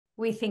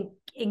we think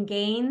in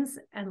gains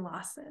and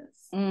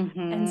losses.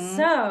 Mm-hmm. And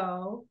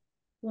so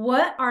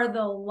what are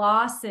the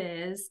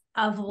losses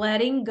of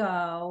letting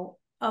go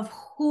of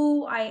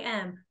who I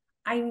am?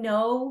 I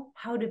know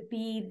how to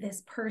be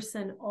this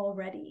person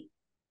already.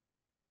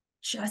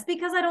 Just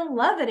because I don't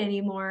love it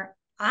anymore,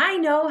 I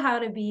know how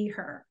to be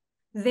her.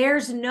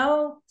 There's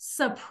no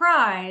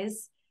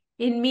surprise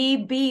in me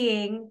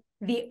being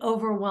the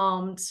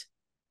overwhelmed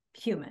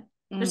human.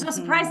 There's no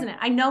surprise in it.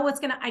 I know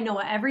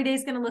what every day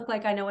is going to look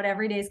like. I know what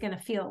every day is going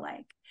to feel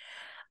like.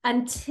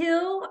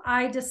 Until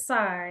I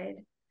decide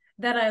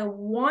that I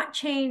want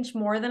change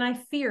more than I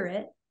fear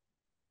it,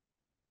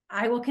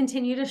 I will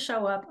continue to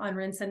show up on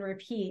rinse and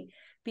repeat,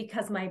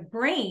 because my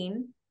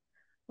brain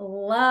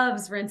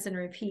loves rinse and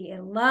repeat.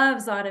 It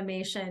loves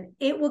automation.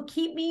 It will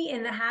keep me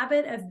in the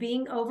habit of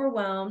being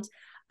overwhelmed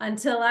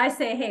until I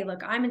say, hey,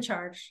 look, I'm in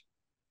charge.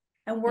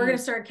 And we're going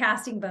to start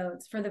casting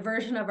votes for the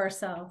version of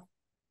ourselves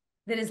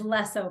that is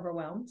less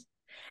overwhelmed.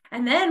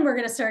 And then we're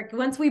going to start,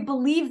 once we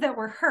believe that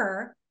we're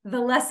her, the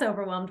less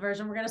overwhelmed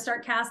version, we're going to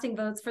start casting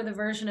votes for the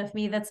version of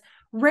me that's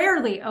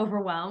rarely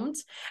overwhelmed.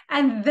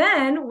 And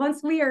then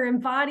once we are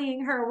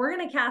embodying her, we're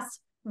going to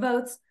cast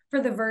votes for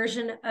the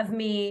version of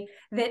me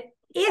that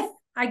if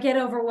I get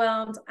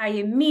overwhelmed, I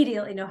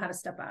immediately know how to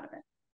step out of it.